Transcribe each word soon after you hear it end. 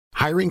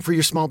Hiring for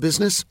your small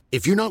business?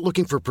 If you're not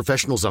looking for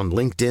professionals on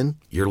LinkedIn,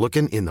 you're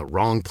looking in the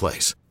wrong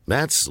place.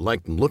 That's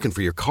like looking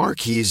for your car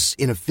keys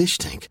in a fish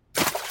tank.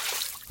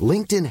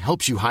 LinkedIn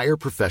helps you hire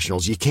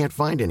professionals you can't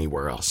find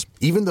anywhere else,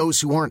 even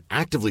those who aren't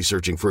actively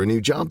searching for a new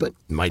job but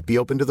might be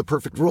open to the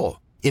perfect role.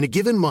 In a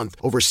given month,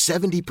 over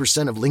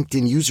 70% of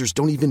LinkedIn users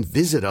don't even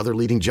visit other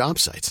leading job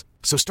sites.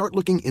 So start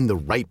looking in the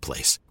right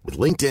place. With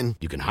LinkedIn,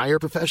 you can hire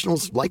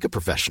professionals like a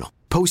professional.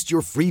 Post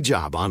your free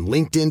job on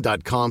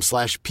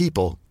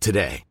linkedin.com/people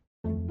today.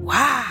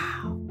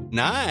 Wow.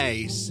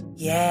 Nice.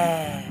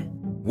 Yeah.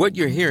 What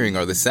you're hearing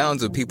are the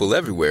sounds of people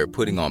everywhere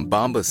putting on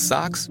Bombas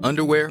socks,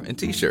 underwear, and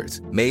T-shirts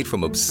made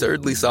from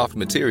absurdly soft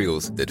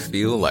materials that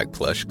feel like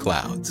plush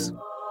clouds.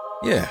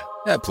 Yeah,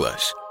 that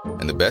plush.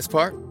 And the best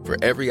part? For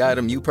every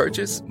item you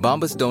purchase,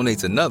 Bombas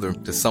donates another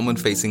to someone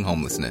facing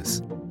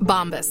homelessness.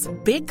 Bombas.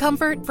 Big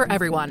comfort for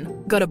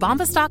everyone. Go to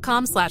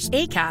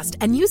bombas.com/ACAST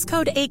and use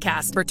code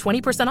ACAST for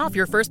 20% off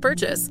your first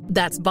purchase.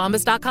 That's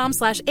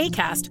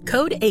bombas.com/ACAST.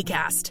 Code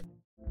ACAST.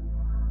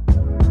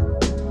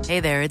 Hey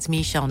there, it's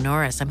Michelle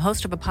Norris. I'm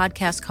host of a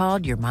podcast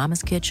called Your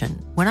Mama's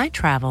Kitchen. When I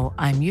travel,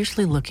 I'm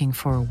usually looking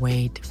for a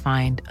way to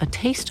find a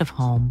taste of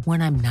home when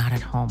I'm not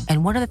at home.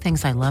 And one of the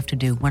things I love to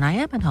do when I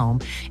am at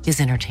home is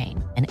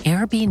entertain. And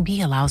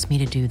Airbnb allows me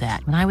to do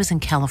that. When I was in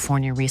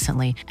California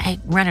recently, I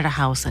rented a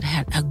house that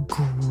had a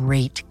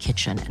great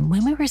kitchen. And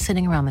when we were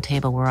sitting around the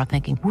table, we were all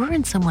thinking, we're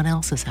in someone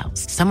else's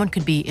house. Someone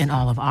could be in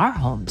all of our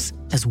homes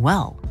as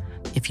well.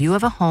 If you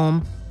have a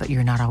home, but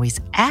you're not always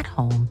at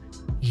home,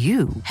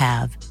 you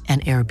have an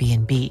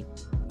Airbnb.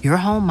 Your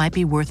home might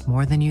be worth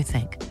more than you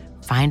think.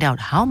 Find out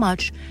how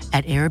much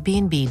at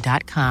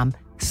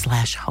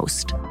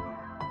airbnb.com/host.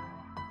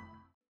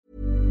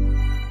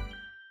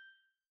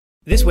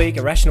 This week,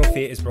 Irrational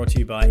Fear is brought to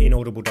you by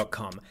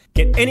Inaudible.com.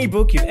 Get any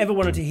book you've ever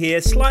wanted to hear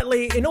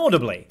slightly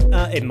inaudibly.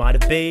 It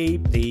might be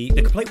the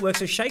complete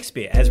works of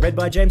Shakespeare, as read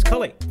by James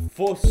Colley.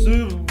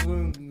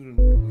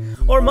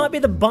 Or it might be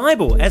the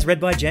Bible, as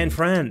read by Jan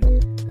Fran. Meow,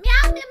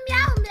 meow,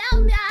 meow, meow,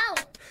 meow.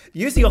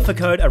 Use the offer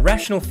code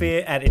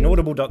IrrationalFear at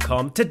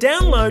Inaudible.com to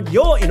download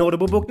your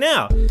Inaudible book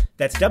now.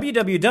 That's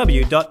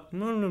www. Don't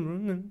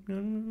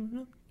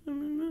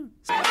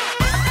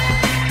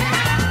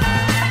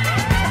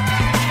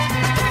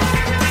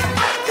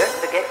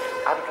forget to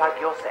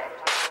unplug your set.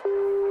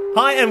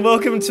 Hi and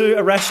welcome to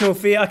Irrational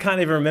Fear. I can't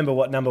even remember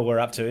what number we're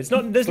up to. It's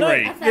not. There's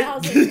Three.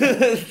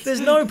 there's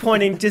no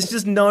point in. There's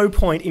just no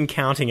point in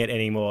counting it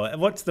anymore.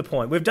 What's the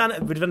point? We've done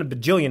a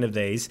bajillion of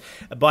these.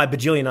 By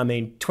bajillion, I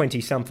mean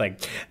 20 something.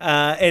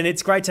 And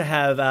it's great to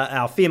have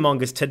our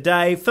fearmongers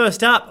today.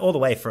 First up, all the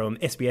way from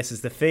SBS's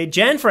The Feed,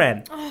 Jan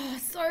Fran. Oh,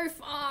 so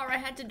far I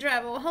had to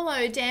travel.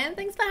 Hello, Dan.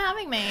 Thanks for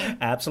having me.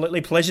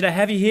 Absolutely pleasure to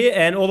have you here,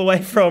 and all the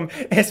way from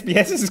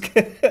SBS's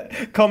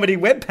comedy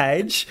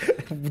webpage,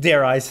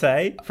 dare I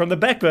say, from the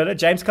back burner,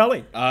 James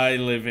Colley. I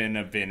live in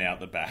a bin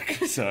out the back,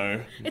 so...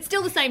 It's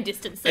still the same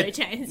distance, though,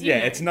 James. Yeah,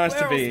 it's nice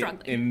to be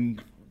struggling.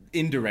 in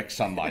indirect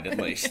sunlight, at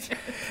least.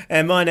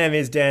 And my name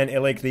is Dan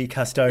Illick, the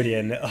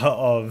custodian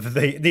of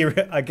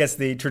the I guess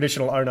the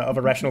traditional owner of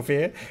Irrational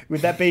Fear. Would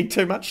that be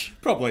too much?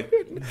 Probably.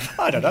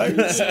 I don't know.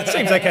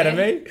 Seems okay to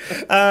me.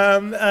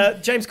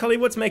 James Colley,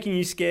 what's making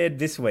you scared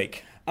this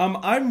week?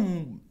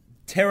 I'm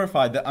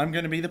terrified that I'm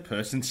going to be the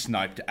person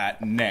sniped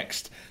at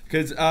next.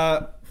 Because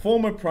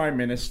former Prime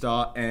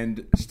Minister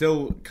and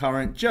still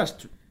current,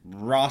 just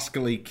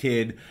rascally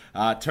kid,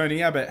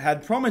 Tony Abbott,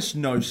 had promised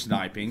no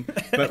sniping,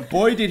 but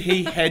boy did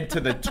he head to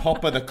the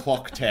top of the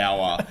clock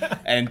tower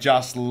and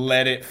just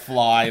let it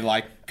fly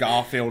like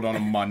Garfield on a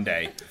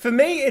Monday. For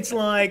me, it's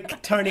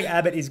like Tony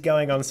Abbott is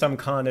going on some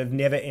kind of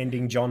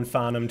never-ending John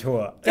Farnham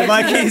tour.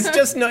 Like he's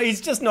just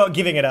not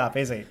giving it up,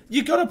 is he?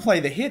 You got to play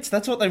the hits.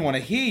 That's what they want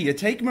to hear. You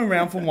take them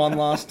around for one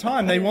last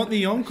time. They want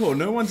the encore.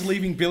 No one's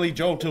leaving Billy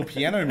Joel till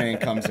Piano Man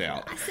comes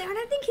out. See, I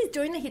don't think he's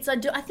doing the hits. I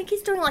think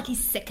he's doing like his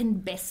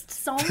second best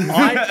song.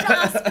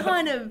 Just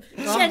kind of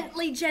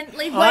gently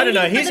I don't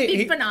know. waiting for the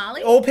big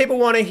finale. All people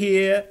want to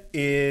hear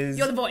is...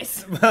 You're the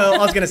voice.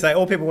 Well, I was going to say,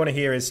 all people want to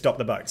hear is Stop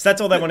the Boats.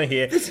 That's all they want to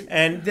hear.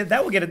 And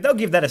that will get it. They'll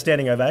give that a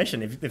standing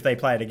ovation if they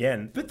play it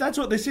again. But that's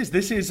what this is.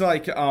 This is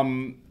like,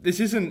 this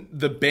isn't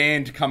the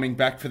band coming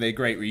back for their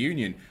great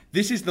reunion.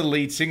 This is the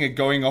lead singer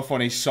going off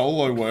on his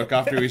solo work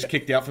after he was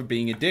kicked out for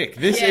being a dick.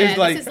 This is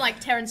like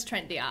Terence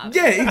Trent D'Arby.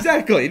 Yeah,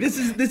 exactly. This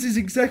is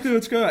exactly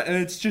what's going on, and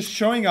it's just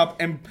showing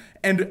up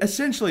and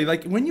essentially,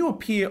 like, when you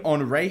appear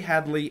on Ray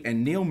Hadley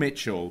and Neil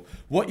Mitchell,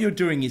 what you're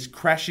doing is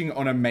crashing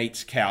on a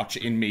mate's couch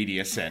in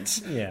media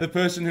sense. Yeah. The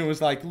person who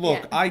was like,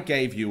 look, I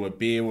gave you a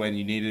beer when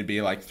you needed to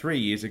be like 3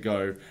 years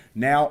ago.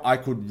 Now I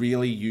could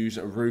really use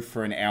a roof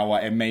for an hour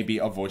and maybe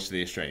a voice to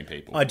the Australian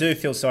people. I do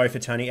feel sorry for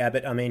Tony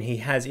Abbott. I mean, he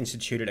has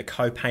instituted a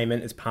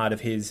co-payment as part of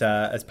his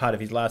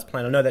last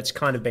plan. I know that's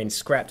kind of been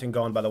scrapped and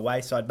gone by the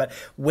wayside, but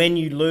when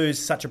you lose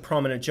such a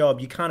prominent job,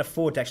 you can't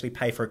afford to actually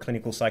pay for a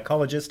clinical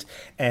psychologist,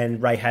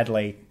 and Ray Hadley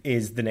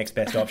is the next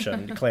best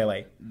option,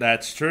 clearly.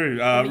 That's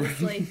true.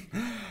 Obviously.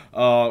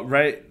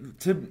 Ray,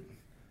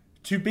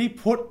 to be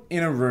put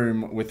in a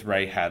room with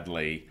Ray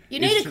Hadley... You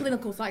need a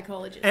clinical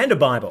psychologist. And a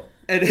Bible.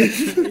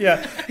 And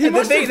Yeah. He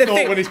must have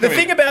thought when he's the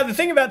coming.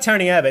 thing about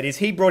Tony Abbott is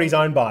he brought his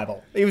own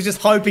Bible. He was just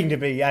hoping to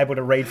be able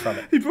to read from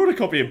it. He brought a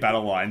copy of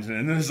Battle Lines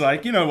and was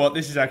like, you know what,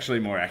 this is actually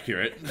more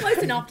accurate. Close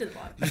enough to the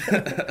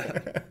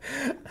Bible.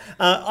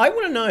 I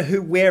want to know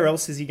where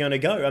else is he going to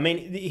go? I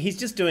mean, he's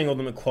just doing all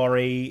the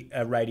Macquarie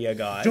radio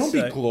guys. Don't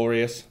be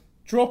glorious.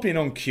 Drop in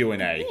on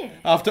Q&A.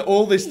 After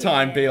all this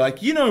time, be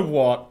like, you know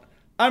what?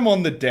 I'm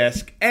on the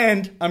desk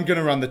and I'm going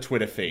to run the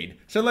Twitter feed.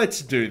 So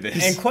let's do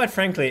this. And quite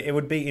frankly, it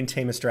would be in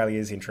Team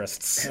Australia's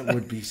interests. It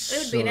would be so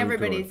It would be in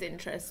everybody's good.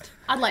 interest.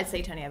 I'd like to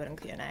see Tony Abbott on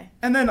Q&A.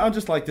 And then I'd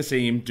just like to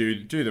see him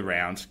do the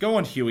rounds. Go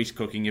on Huey's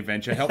cooking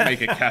adventure. Help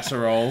make a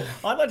casserole.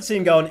 I'd like to see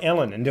him go on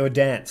Ellen and do a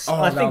dance. Oh,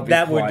 I that think would be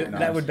that quite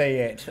nice. would be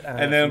it.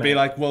 And then be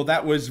like, well,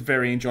 that was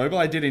very enjoyable.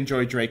 I did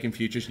enjoy Drake and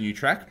Future's new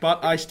track,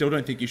 but I still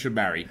don't think you should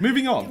marry.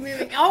 Moving on.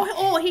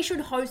 Or he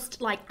should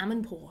host like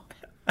Amanpour.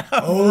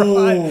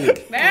 Oh,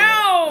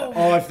 No!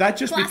 oh, if that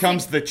just Classic.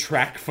 becomes the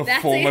track for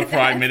That's former it.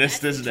 prime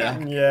That's ministers the now.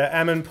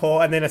 Yeah,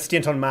 Amanpour, and then a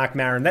stint on Mark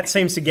Maron. That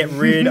seems to get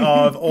rid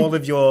of all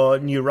of your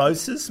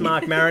neurosis,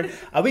 Mark Maron.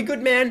 Are we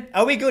good, man?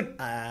 Are we good?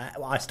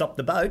 I stopped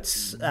the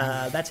boats.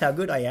 That's how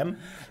good I am.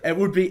 It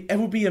would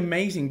be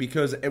amazing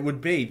because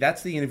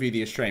that's the interview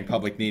the Australian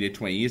public needed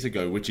 20 years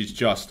ago, which is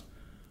just,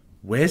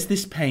 where's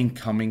this pain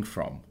coming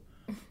from?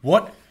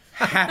 What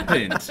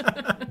happened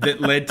that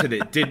led to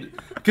that?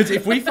 Because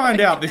if we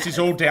find out this is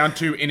all down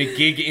to in a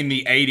gig in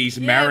the 80s,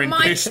 Maron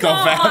my pissed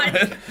God. off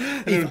Abbott.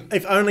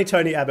 If only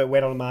Tony Abbott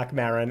went on Mark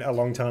Maron a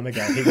long time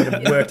ago, he would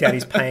have worked out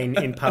his pain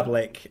in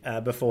public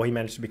before he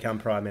managed to become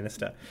Prime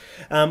Minister.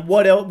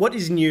 What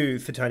is new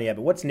for Tony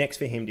Abbott? What's next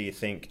for him, do you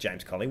think,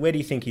 James Colley? Where do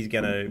you think he's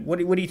going to... What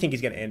do you think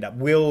he's going to end up?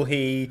 Will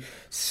he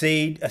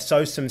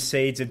sow some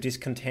seeds of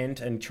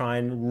discontent and try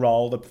and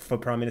roll for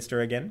Prime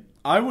Minister again?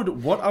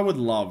 What I would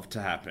love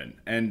to happen,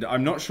 and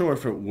I'm not sure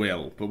if it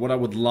will, but what I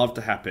would love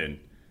to happen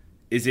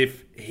is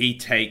if he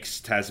takes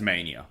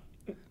Tasmania.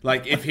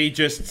 Like, if he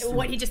just...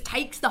 What, he just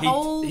takes the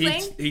whole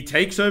thing? He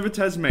takes over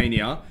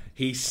Tasmania.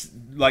 He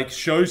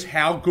shows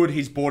how good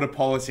his border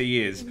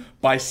policy is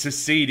by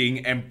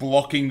seceding and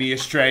blocking the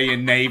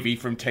Australian Navy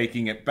from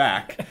taking it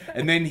back.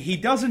 And then he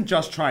doesn't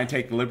just try and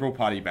take the Liberal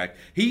Party back.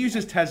 He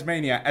uses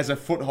Tasmania as a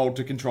foothold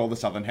to control the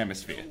Southern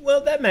Hemisphere.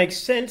 Well, that makes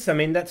sense. I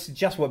mean, that's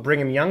just what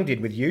Brigham Young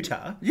did with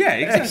Utah. Yeah,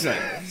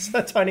 exactly.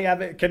 So Tony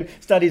Abbott can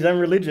start his own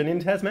religion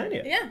in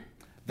Tasmania. Yeah.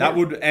 That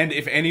would, and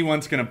if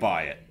anyone's going to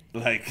buy it,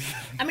 like...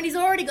 I mean, he's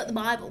already got the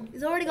Bible.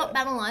 He's already got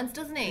Battle Lines,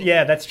 doesn't he?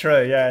 Yeah, that's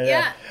true. Yeah.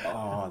 Yeah.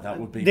 Oh, that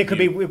would be... There could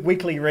be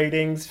weekly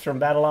readings from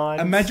Battle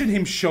Lines. Imagine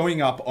him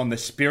showing up on the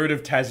Spirit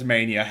of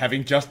Tasmania,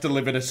 having just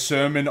delivered a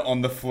sermon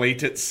on the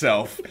fleet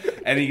itself,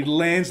 and he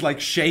lands like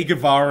Che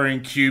Guevara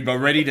in Cuba,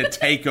 ready to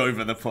take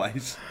over the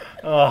place.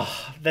 Oh,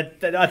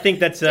 that I think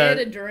that's Dare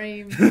to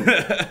dream.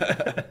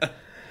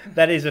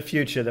 that is a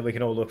future that we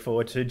can all look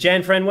forward to.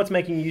 Jan, friend, what's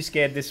making you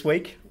scared this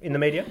week in the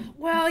media?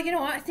 Well, you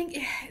know what? I think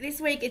this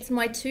week it's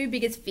my two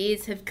biggest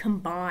fears have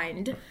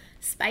combined: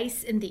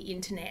 space and the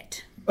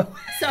internet.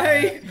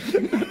 So,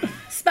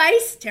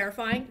 space,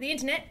 terrifying. The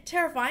internet,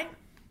 terrifying.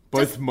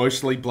 Both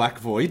mostly black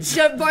voids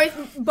So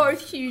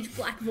both huge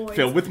black voids.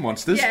 filled with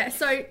monsters. Yeah,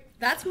 so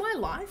that's my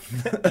life.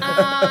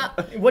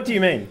 What do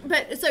you mean?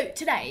 But so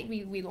today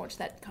we launched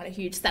that kind of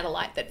huge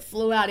satellite that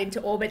flew out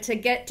into orbit to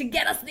get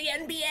us the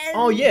NBN.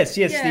 Oh, yes.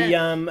 Yeah.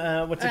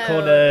 The, what's it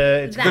called?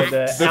 It's that.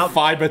 called The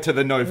fibre to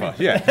the Nova.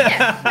 Yeah.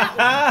 Yeah,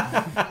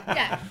 that one.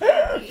 Yeah.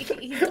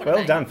 He's got Well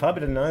it. done, Fibre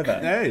to Nova.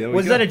 Hey, there we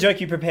Was go. that a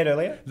joke you prepared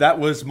earlier? That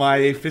was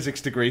my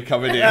physics degree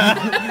covered in.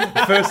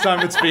 First time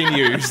it's been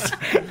used.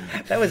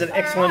 That was an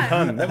excellent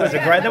pun. That was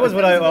a great. That was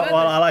what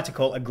I like to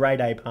call a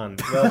grade A pun.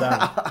 Well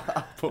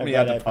done. Put me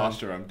out to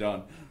pasture, I'm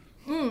done.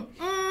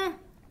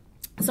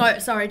 So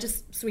sorry,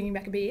 just swinging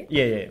back a bit.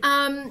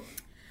 Yeah.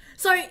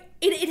 So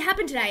it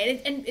happened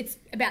today, and it's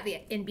about the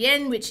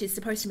NBN, which is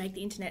supposed to make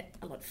the internet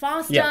a lot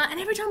faster. Yeah. And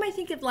every time I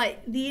think of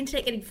like the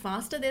internet getting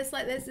faster, there's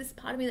this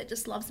part of me that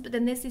just loves it, but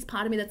then there's this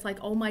part of me that's like,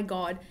 oh my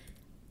god,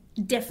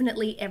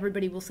 definitely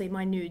everybody will see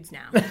my nudes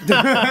now. Like,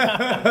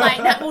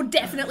 that will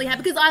definitely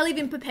happen, because I live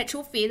in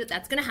perpetual fear that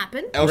that's going to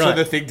happen. Also, Right.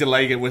 the thing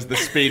delaying it was the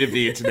speed of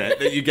the internet.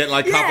 That you get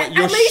like Yeah,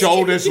 your at least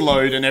shoulders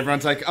load and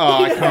everyone's like,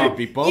 oh, I can't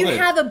be bothered. You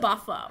have a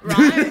buffer,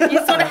 right? You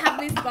sort of have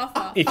this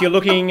buffer. If you're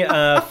looking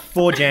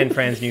for Jan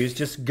Fran's news,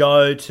 just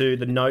go to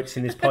the notes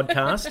in this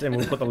podcast and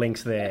we'll put the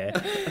links there.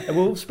 And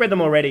we'll spread them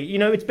already. You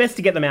know, it's best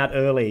to get them out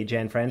early,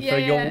 Jan Fran,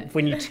 Yeah.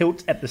 when you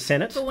tilt at the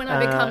Senate. For when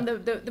I become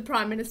the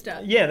Prime Minister.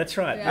 Yeah, that's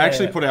right. I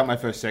actually put out my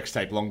first sex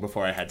tape long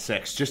before I had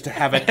sex, just to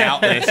have it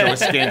out there so a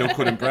scandal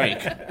couldn't break.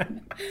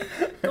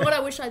 God, I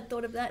wish I'd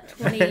thought of that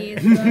 20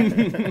 years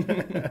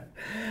ago.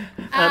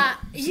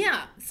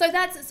 Yeah, so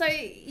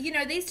you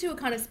know, these two are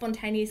kind of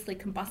spontaneously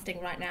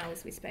combusting right now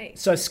as we speak.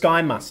 So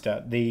Sky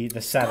Muster, the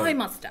satellite. Sky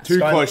Muster. Too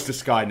Sky- close to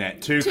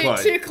Skynet, too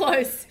close. Too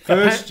close.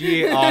 First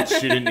year art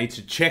student needs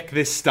to check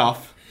this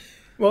stuff.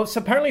 Well,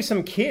 so apparently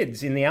some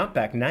kids in the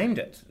Outback named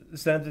it.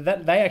 So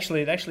that they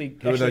actually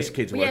Who are those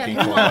kids working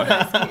who for? are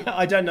those kids?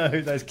 I don't know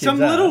who those kids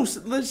Some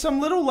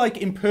are. little like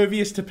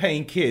impervious to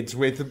pain kids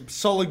with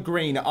solid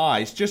green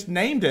eyes just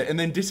named it and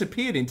then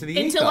disappeared into the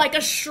Into ether. like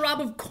a shrub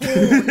of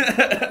corn.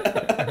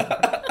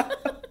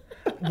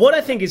 What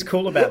I think is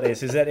cool about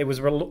this is that it was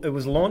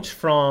launched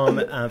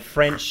from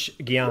French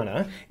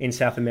Guiana in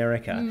South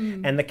America,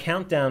 and the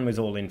countdown was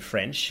all in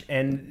French.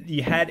 And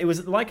it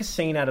was like a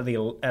scene out of the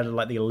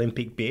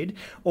Olympic bid.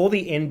 All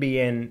the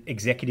NBN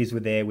executives were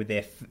there with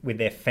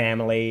their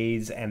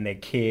families and their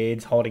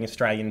kids holding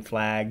Australian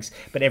flags,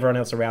 but everyone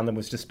else around them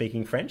was just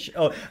speaking French.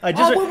 Were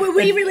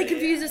we really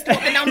confused as to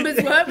what the numbers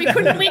were?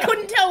 We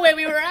couldn't tell where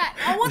we were at.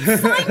 Oh, what's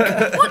psych?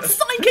 What's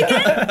psych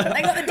again?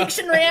 They got the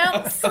dictionary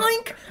out.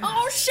 Psych.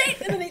 Oh shit!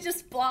 And then it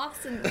just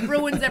blasts and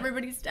ruins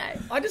everybody's day.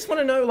 I just want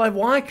to know, like,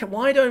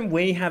 why don't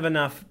we have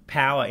enough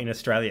power in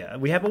Australia?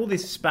 We have all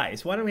this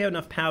space. Why don't we have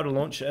enough power to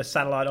launch a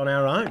satellite on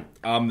our own?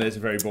 There's a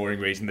very boring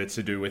reason that's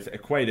to do with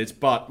equators,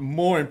 but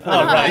more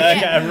importantly...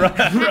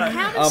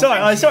 Right.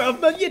 Sorry.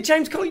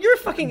 James Cole, you're a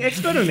fucking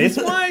expert on this.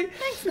 Why?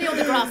 Thanks, Neil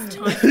deGrasse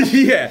Tyson.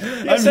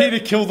 Yeah, I'm here to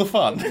kill the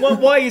fun. Well,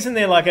 why isn't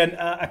there like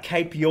a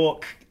Cape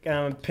York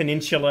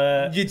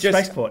peninsula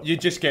spaceport? You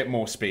just get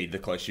more speed the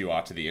closer you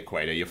are to the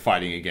equator. You're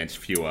fighting against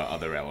fewer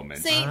other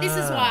elements. See, this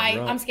is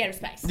why I'm scared of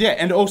space. Yeah,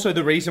 and also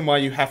the reason why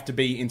you have to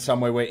be in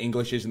somewhere where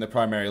English isn't the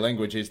primary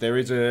language is there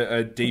is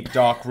a deep,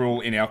 dark rule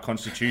in our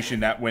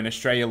constitution that when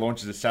Australia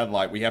launches a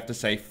satellite, we have to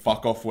say,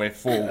 fuck off, we're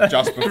full,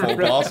 just before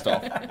blast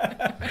off.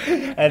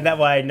 And that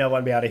way no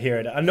one will be able to hear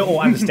it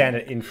or understand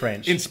it in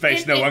French. In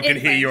space, no one can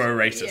hear you're a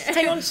racist.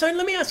 Hang on, so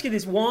let me ask you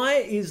this. Why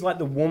is like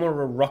the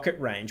Woomera rocket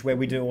range, where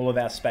we do all of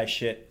our space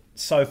shit,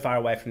 so far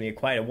away from the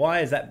equator? Why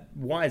is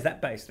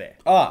that based there?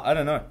 I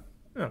don't know.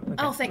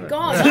 Oh, thank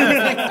God.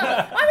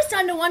 I was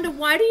starting to wonder,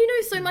 why do you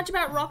know so much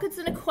about rockets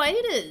and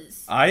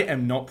equators? I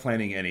am not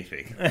planning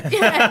anything.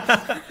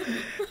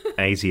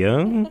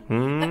 Asia.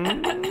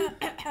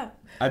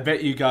 I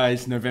bet you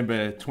guys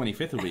November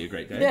 25th will be a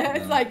great day. Yeah,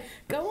 it's like,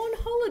 go on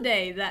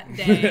holiday that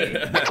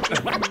day.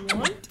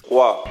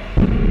 What?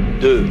 3,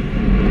 2,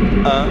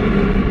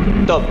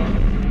 1, top.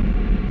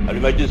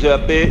 Allumage de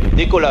CAP,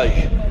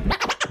 décollage.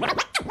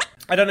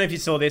 I don't know if you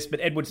saw this, but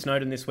Edward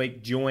Snowden this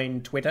week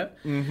joined Twitter.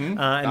 Mm-hmm.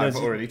 I've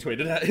already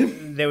tweeted at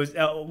him. There was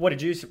what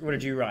did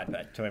you write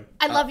back to him?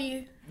 I love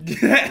you.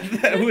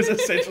 That was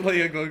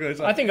essentially a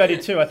Google. I think I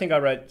did too. I think I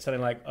wrote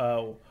something like,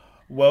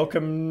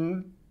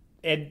 "Welcome,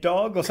 Ed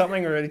Dog" or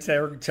something really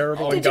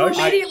terrible. Did you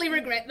immediately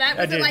regret that?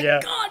 Was I did, it like, yeah.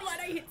 God, why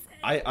don't you say?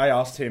 I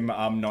asked him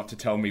not to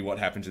tell me what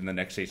happens in the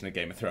next season of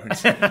Game of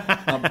Thrones.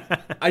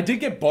 I did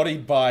get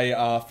bodied by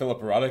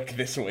Philip Ruddock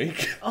this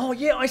week. Oh,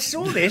 yeah, I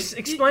saw this.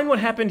 Explain what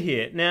happened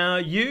here. Now,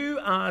 you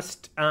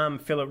asked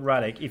Philip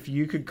Ruddock if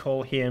you could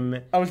call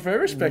him... I was very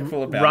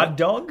respectful about Rudd it.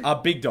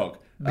 Dog? Big Dog.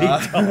 Big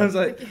Dog. I was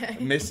like,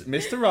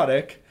 Mr.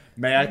 Ruddock,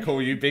 may I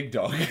call you Big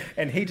Dog?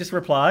 And he just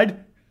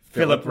replied,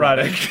 Philip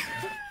Ruddock.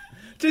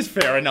 Just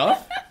fair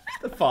enough.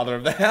 The father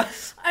of the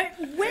house.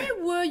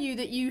 Where were you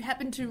that you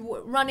happened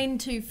to run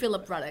into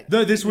Philip Ruddock?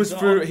 No, this was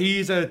through...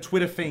 He's a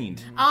Twitter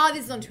fiend.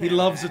 This is on Twitter. He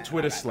loves a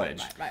Twitter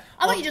sledge. Right.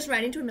 I thought you just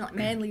ran into him in like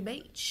Manly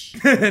Beach.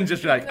 And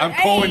just like, I'm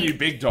calling Hey! you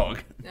Big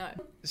Dog. No.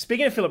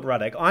 Speaking of Philip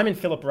Ruddock, I'm in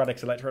Philip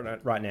Ruddock's electorate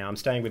right now. I'm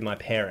staying with my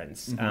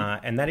parents,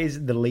 and that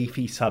is the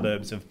leafy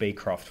suburbs of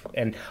Beecroft.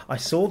 And I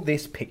saw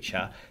this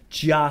picture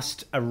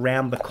just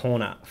around the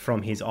corner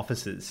from his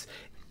offices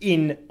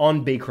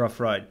on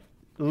Beecroft Road.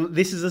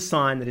 This is a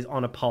sign that is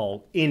on a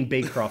pole in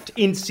Beecroft,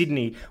 in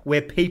Sydney,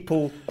 where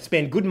people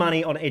spend good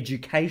money on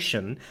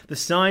education. The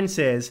sign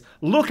says,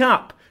 "Look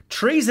up,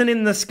 treason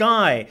in the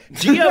sky,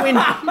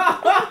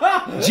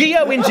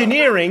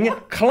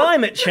 geoengineering,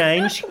 climate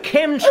change,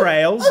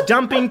 chemtrails,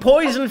 dumping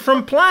poison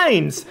from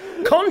planes.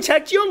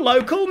 Contact your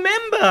local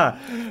member."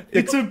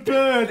 It's a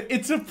bird.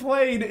 It's a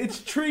plane.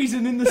 It's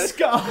treason in the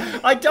sky.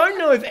 I don't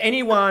know if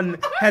anyone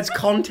has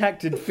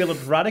contacted Philip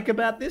Ruddock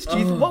about this.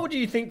 What would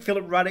you think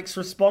Philip Ruddock's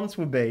response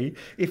would be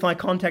if I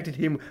contacted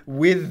him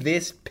with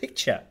this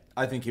picture?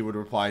 I think he would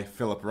reply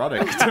Philip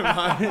Ruddock to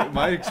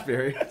my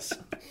experience.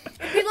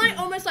 He's like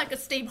almost like a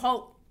Steve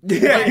Holt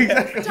Exactly.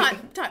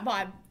 type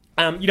vibe.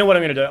 You know what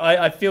I'm going to do?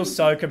 I feel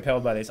so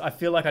compelled by this. I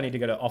feel like I need to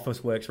go to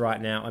Officeworks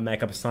right now and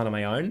make up a sign on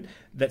my own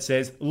that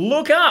says,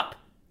 "Look up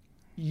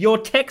your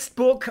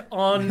textbook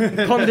on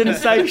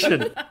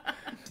condensation."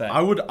 So.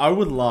 I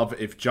would love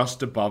if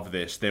just above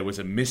this there was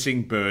a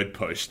missing bird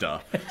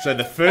poster. So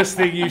the first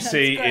thing you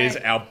see is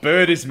our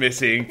bird is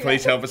missing.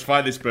 Please help us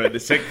find this bird. The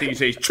second thing you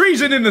see is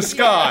treason in the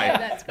sky. Yeah,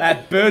 that's great.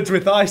 At birds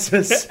with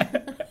ISIS.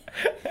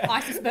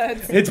 ISIS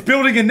birds. It's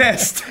building a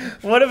nest.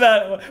 What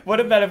about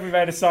if we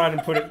made a sign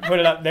and put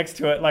it up next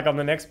to it, like on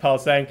the next pole,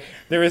 saying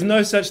there is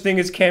no such thing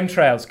as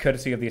chemtrails,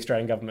 courtesy of the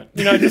Australian government.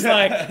 You know, just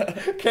like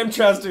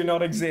chemtrails do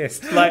not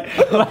exist. Like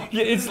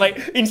it's like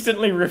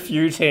instantly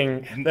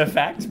refuting the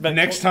fact. But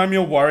Next time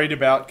you're worried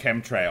about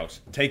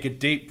chemtrails, take a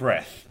deep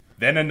breath,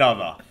 then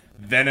another,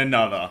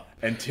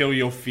 until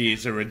your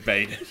fears are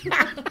abated.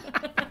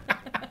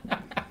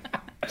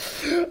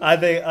 I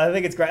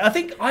think it's great.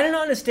 I don't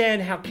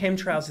understand how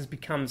chemtrails has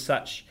become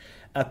such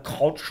a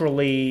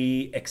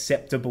culturally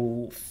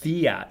acceptable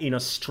fear in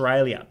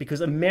Australia,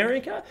 because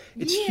America,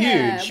 it's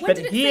huge. When But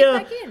did it here,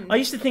 sink back in? I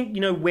used to think,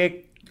 we're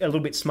a little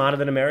bit smarter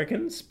than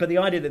Americans, but the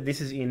idea that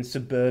this is in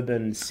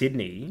suburban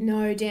Sydney.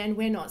 No, Dan,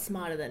 we're not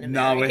smarter than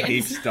No, Americans. we're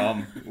heaps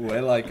dumb.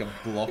 We're like a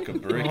block of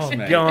bricks, Oh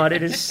mate. God, it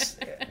just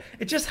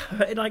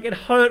hurt, it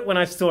hurt when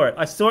I saw it.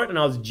 I saw it and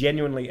I was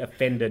genuinely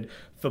offended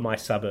for my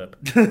suburb.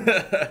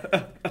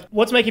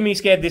 What's making me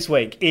scared this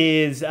week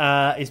is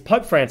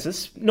Pope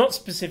Francis, not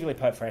specifically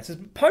Pope Francis.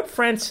 Pope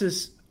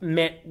Francis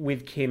met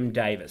with Kim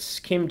Davis.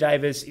 Kim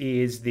Davis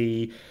is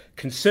the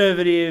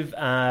conservative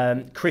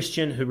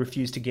Christian who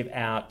refused to give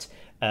out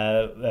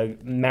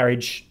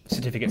marriage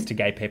certificates to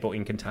gay people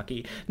in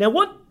Kentucky. Now,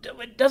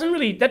 that doesn't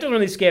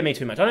really scare me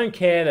too much. I don't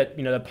care that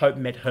the Pope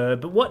met her,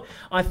 but what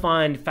I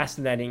find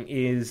fascinating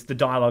is the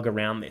dialogue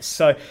around this.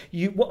 So,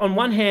 on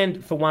one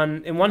hand,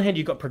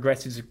 you've got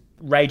progressives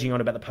raging on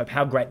about the Pope,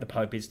 how great the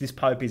Pope is. This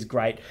Pope is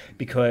great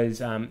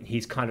because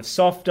he's kind of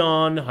soft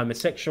on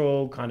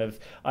homosexual kind of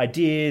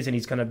ideas, and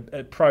he's kind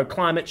of pro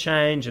climate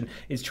change, and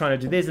is trying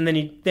to do this. And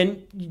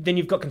then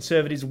you've got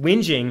conservatives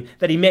whinging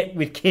that he met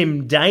with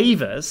Kim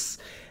Davis.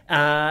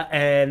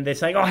 And they're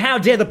saying, "Oh, how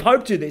dare the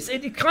Pope do this?"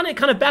 It kind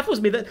of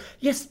baffles me that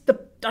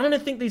I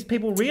don't think these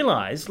people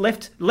realise,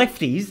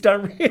 lefties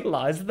don't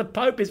realise that the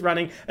Pope is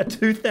running a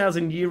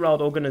 2,000-year-old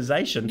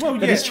organisation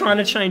that is trying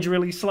to change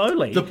really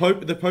slowly. The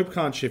Pope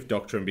can't shift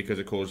doctrine because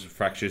it causes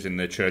fractures in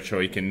the church,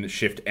 or he can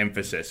shift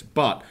emphasis.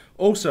 But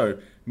also,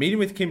 meeting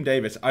with Kim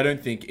Davis, I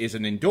don't think is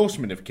an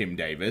endorsement of Kim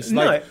Davis.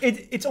 No,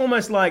 it's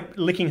almost like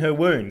licking her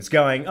wounds,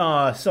 going,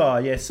 "Oh,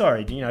 sorry,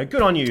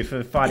 good on you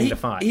for fighting the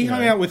fight." He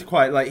hung out with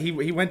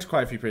he went to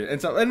quite a few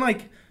presidents,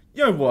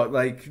 you know what,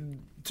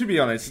 to be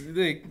honest,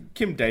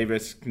 Kim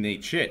Davis can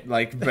eat shit. All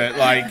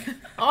right.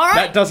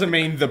 That doesn't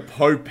mean the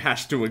Pope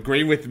has to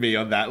agree with me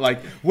on that.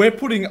 We're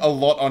putting a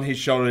lot on his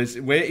shoulders.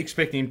 We're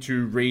expecting him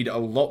to read a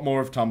lot more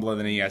of Tumblr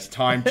than he has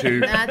time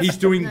to. He's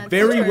doing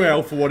very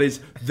well for what is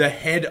the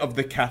head of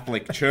the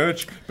Catholic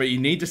Church, but you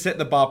need to set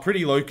the bar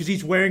pretty low because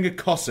he's wearing a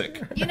cassock.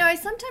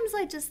 Sometimes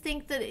I just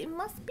think that it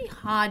must be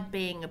hard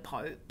being a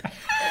Pope.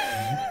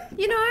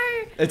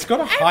 It's got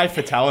a high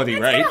fatality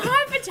rate. It's got a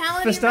high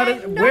fatality For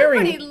starters, rate.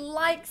 Nobody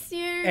likes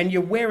you. And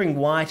you're wearing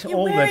white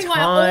all the White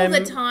time. all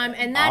the time,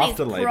 and that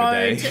After is Labor prone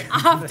Day. to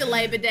after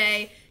Labor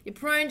Day. You're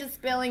prone to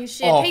spelling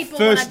shit. Oh, People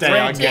first want to day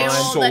I talk to get you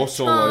all the sauce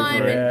all over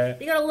time. it.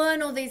 And you got to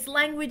learn all these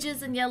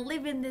languages, and you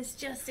live in this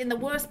just in the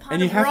worst part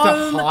And you of have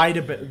Rome. to hide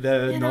a bit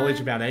the knowledge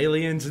about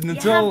aliens, and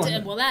it's You all.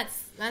 have to. Well,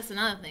 that's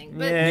another thing.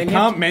 But Yeah, You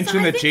can't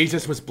mention that think-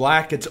 Jesus was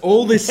black. It's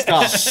all this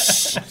stuff.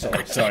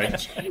 Sorry.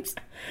 James,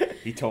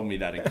 He told me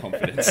that in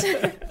confidence.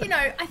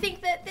 I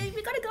think that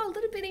we've got to go a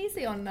little bit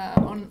easy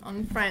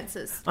on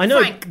Francis. I know,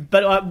 Frank.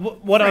 but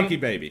Frankie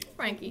baby.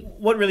 Frankie.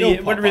 What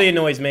really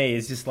annoys me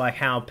is just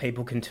how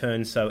people can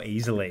turn so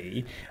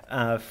easily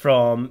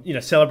from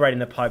celebrating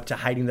the Pope to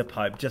hating the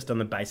Pope just on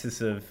the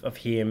basis of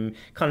him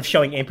kind of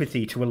showing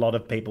empathy to a lot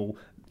of people,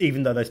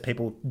 even though those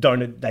people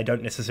don't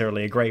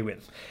necessarily agree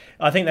with.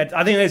 I think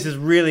this is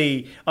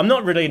really. I'm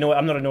not really annoyed.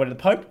 I'm not annoyed at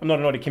the Pope. I'm not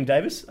annoyed at Kim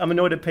Davis. I'm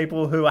annoyed at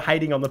people who are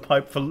hating on the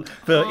Pope for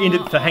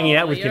hanging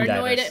out with Kim Davis. You're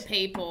annoyed at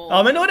people.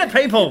 I'm annoyed at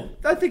people.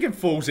 I think it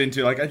falls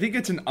into I think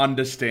it's an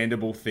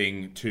understandable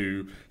thing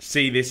to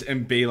see this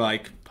and be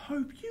like,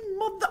 Pope, you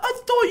mother!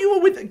 I thought you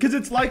were with. Because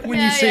it's like when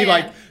you see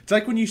it's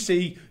like when you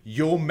see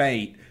your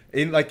mate.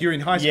 You're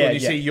in high school and you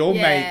see your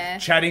mate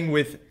chatting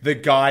with the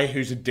guy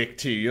who's a dick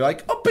to you. You're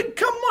like, oh, but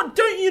come on,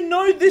 don't you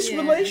know this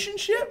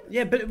relationship?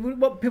 Yeah, but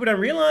what people don't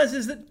realise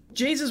is that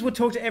Jesus would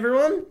talk to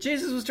everyone.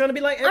 Jesus was trying to be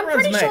like everyone's I'm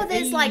pretty mate. sure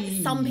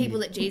there's some people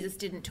that Jesus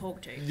didn't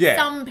talk to. Yeah.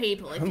 Some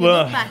people. If you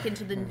look back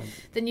into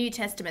the New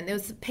Testament, there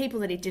was people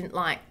that he didn't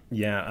like.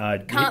 Yeah.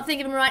 Can't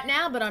think of them right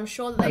now, but I'm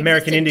sure that they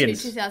American existed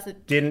Indians.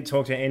 2000. Didn't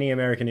talk to any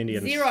American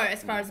Indians. Zero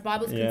as far as the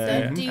Bible's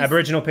Yeah. concerned.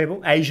 Aboriginal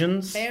people,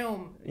 Asians.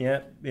 Boom.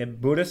 Yeah,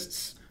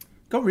 Buddhists.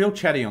 Got real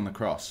chatty on the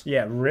cross.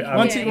 Yeah.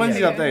 Once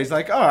he's up there, he's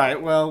like, all right,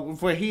 well,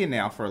 if we're here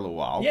now for a little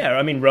while. Yeah,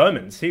 I mean,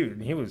 Romans, he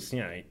was,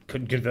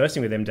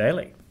 conversing with them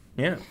daily.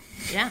 Yeah.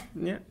 Yeah.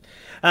 Yeah.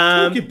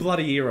 Took your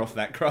bloody ear off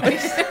that,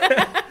 Christ.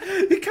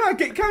 You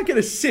can't get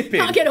a sip in.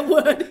 Can't get a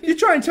word. You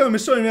try and tell him a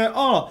story, and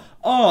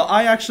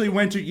I actually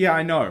went to,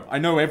 I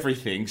know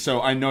everything,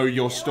 so I know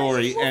your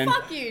story. Well, and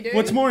fuck you, dude.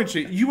 What's more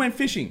interesting, you went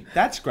fishing.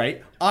 That's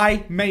great.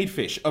 I made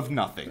fish of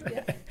nothing.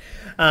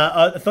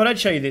 I thought I'd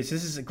show you this.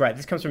 This is great.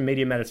 This comes from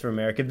Media Matters for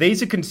America.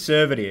 These are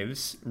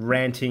conservatives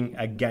ranting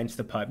against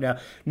the Pope. Now,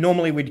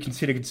 normally we'd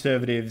consider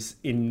conservatives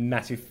in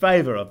massive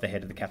favour of the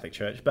head of the Catholic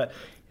Church, but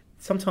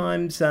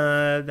sometimes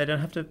they don't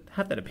have to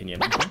have that opinion.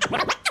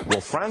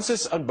 Will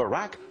Francis and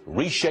Barack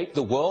reshape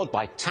the world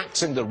by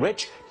taxing the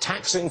rich,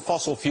 taxing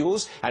fossil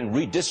fuels, and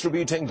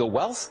redistributing the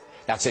wealth?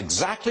 That's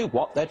exactly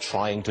what they're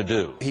trying to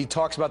do. He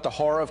talks about the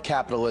horror of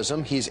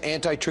capitalism. He's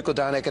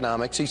anti-trickle-down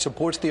economics. He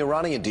supports the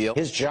Iranian deal.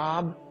 His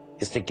job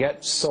is to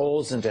get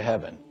souls into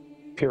heaven,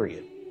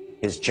 period.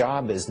 His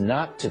job is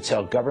not to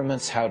tell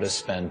governments how to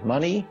spend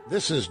money.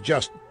 This is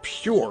just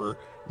pure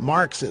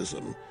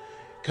Marxism.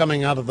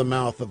 coming out of the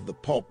mouth of the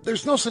Pope.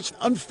 There's no such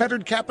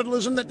unfettered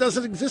capitalism. That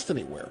doesn't exist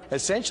anywhere.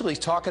 Essentially, he's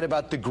talking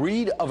about the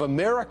greed of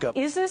America.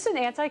 Is this an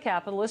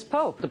anti-capitalist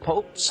Pope? The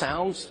Pope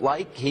sounds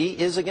like he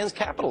is against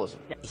capitalism.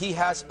 He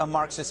has a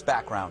Marxist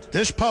background.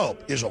 This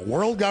Pope is a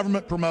world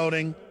government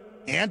promoting,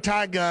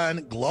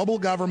 anti-gun, global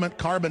government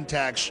carbon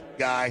tax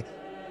guy,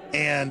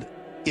 and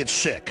it's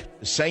sick.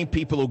 The same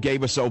people who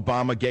gave us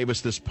Obama gave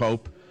us this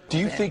Pope. Do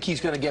you think he's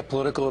going to get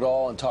political at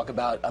all and talk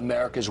about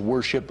America's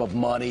worship of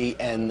money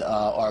and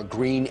our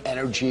green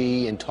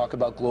energy and talk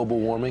about global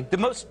warming? The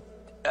most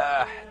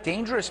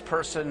dangerous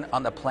person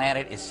on the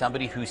planet is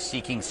somebody who's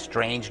seeking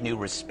strange new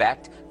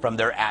respect from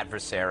their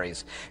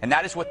adversaries. And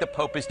that is what the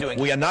Pope is doing.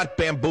 We are not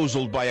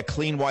bamboozled by a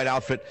clean white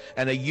outfit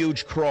and a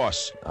huge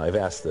cross. I've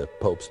asked the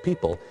Pope's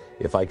people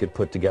if I could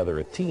put together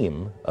a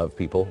team of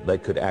people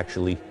that could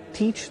actually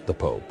teach the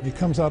Pope. He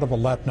comes out of a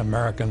Latin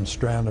American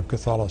strand of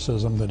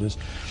Catholicism that is,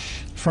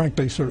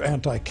 frankly, sort of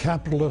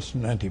anti-capitalist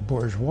and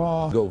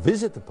anti-bourgeois. Go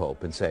visit the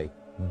Pope and say,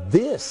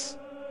 this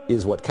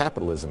is what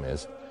capitalism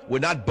is. We're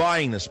not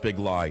buying this big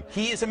lie.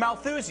 He is a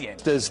Malthusian.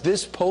 Does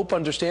this Pope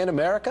understand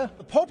America?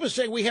 The Pope is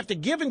saying we have to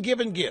give and give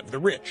and give, the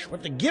rich. We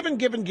have to give and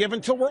give and give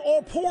until we're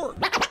all poor.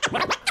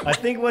 I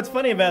think what's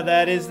funny about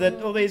that is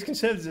that all these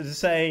conservatives are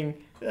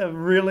saying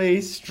really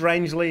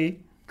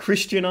strangely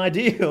Christian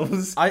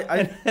ideals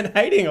and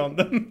hating on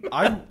them.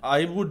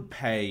 I would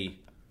pay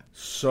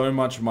so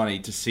much money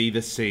to see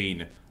the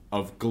scene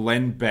of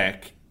Glenn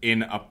Beck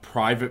in a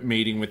private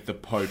meeting with the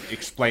Pope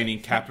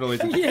explaining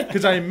capitalism.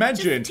 Because I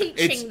imagine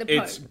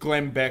it's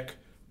Glenn Beck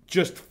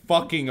just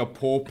fucking a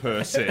poor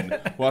person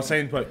while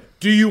saying to the Pope,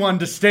 do you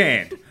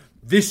understand?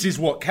 This is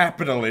what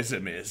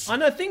capitalism is.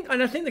 And I think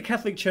the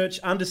Catholic Church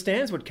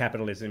understands what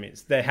capitalism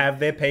is. They have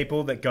their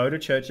people that go to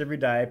church every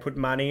day, put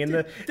money in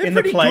the plate.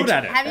 Good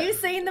at it. Have you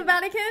seen the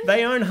Vatican?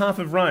 They own half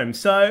of Rome,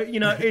 so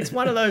it's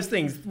one of those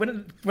things.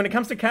 When it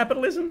comes to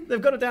capitalism, they've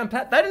got it down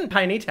pat. They didn't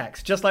pay any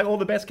tax, just like all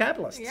the best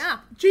capitalists. Yeah.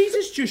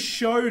 Jesus just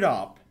showed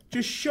up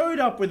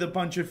with a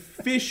bunch of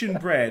fish and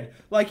bread,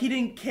 like he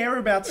didn't care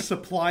about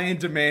supply and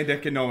demand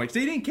economics.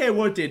 He didn't care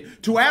what it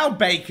did to our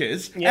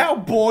bakers, our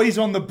boys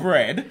on the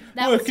bread,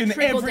 working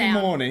every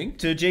morning.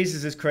 To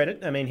Jesus'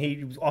 credit, I mean,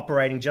 he was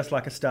operating just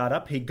like a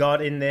startup. He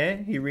got in there.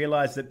 He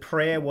realized that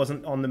prayer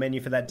wasn't on the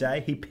menu for that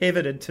day. He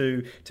pivoted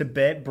to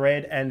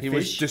bread and fish. He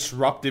was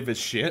disruptive as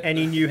shit. And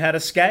he knew how to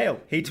scale.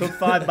 He took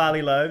 5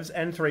 barley loaves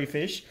and 3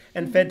 fish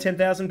and fed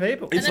 10,000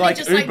 people. It's like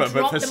Uber,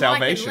 but for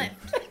salvation.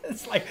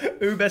 It's like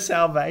Uber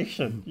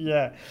salvation.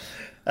 Yeah.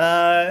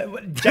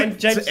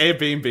 James it's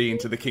Airbnb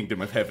into the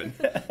kingdom of heaven.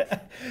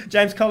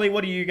 James Colley,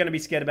 what are you going to be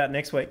scared about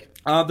next week?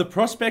 The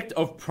prospect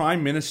of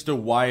Prime Minister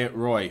Wyatt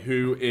Roy,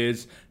 who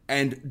is,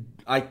 and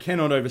I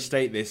cannot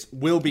overstate this,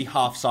 will be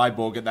half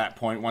cyborg at that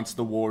point once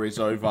the war is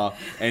over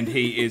and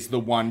he is the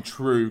one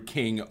true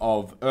king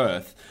of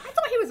Earth. I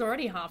thought he was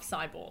already half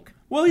cyborg.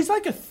 Well, he's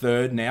like a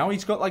third now.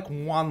 He's got like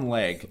one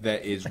leg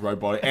that is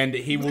robotic, and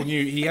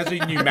he has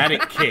a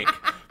pneumatic kick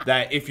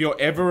that if you're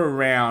ever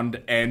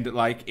around and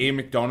like Ian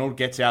McDonald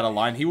gets out of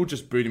line, he will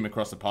just boot him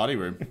across the party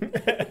room.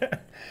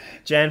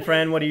 Jan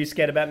Fran, what are you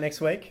scared about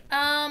next week?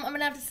 I'm going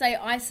to have to say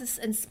ISIS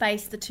and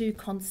space, the two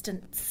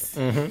constants.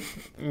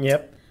 Mm-hmm.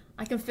 Yep.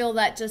 I can feel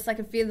that I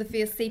can feel the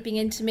fear seeping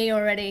into me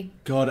already.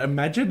 God,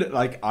 imagine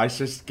like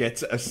ISIS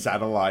gets a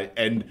satellite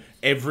and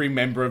every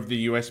member of the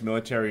US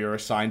military are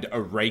assigned a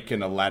rake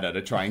and a ladder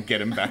to try and get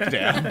him back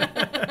down.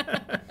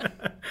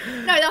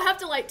 No, they'll have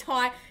to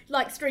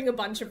string a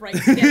bunch of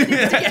rakes together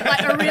to get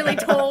like a really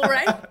tall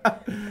rake.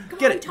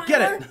 Get it.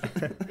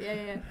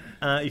 Yeah.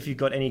 If you've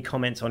got any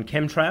comments on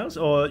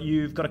chemtrails or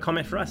you've got a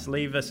comment for us,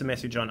 leave us a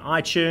message on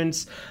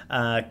iTunes,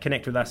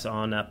 connect with us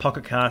on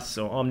Pocket Casts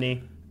or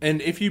Omni. And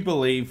if you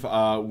believe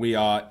we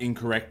are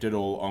incorrect at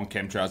all on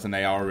chemtrails and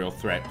they are a real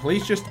threat,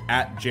 please just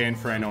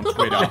 @JanFran on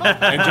Twitter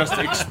and just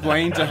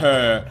explain to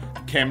her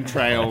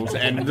chemtrails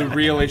and the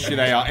real issue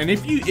they are. And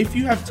if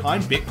you have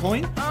time,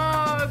 Bitcoin.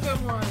 Oh,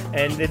 good one.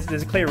 And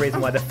there's a clear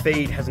reason why the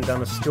feed hasn't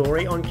done a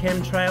story on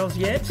chemtrails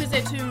yet. Because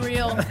they're too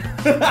real. And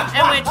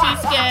we're too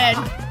scared.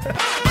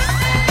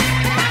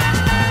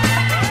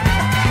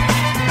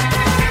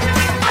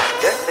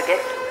 Don't forget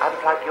to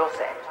unplug your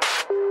set.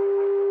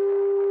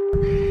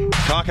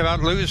 Talk about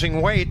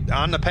losing weight.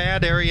 On the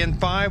pad, Ariane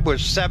 5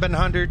 was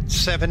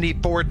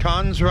 774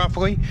 tons,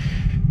 roughly.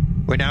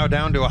 We're now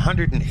down to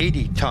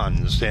 180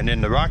 tons. And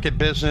in the rocket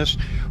business,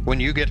 when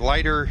you get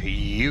lighter,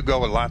 you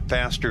go a lot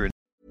faster.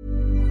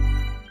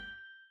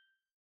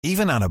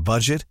 Even on a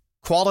budget,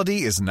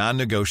 quality is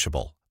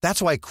non-negotiable.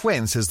 That's why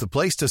Quince is the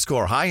place to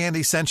score high-end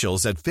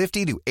essentials at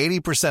 50 to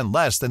 80%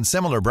 less than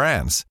similar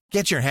brands.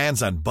 Get your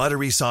hands on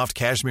buttery soft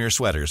cashmere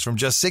sweaters from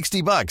just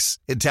 $60,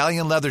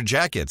 Italian leather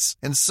jackets,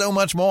 and so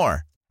much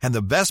more. And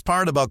the best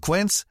part about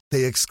Quince,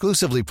 they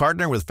exclusively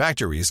partner with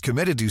factories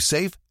committed to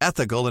safe,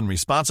 ethical, and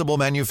responsible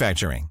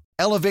manufacturing.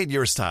 Elevate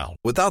your style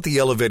without the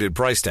elevated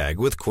price tag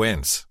with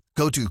Quince.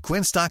 Go to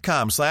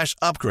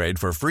quince.com/upgrade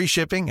for free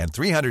shipping and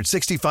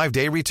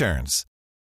 365-day returns.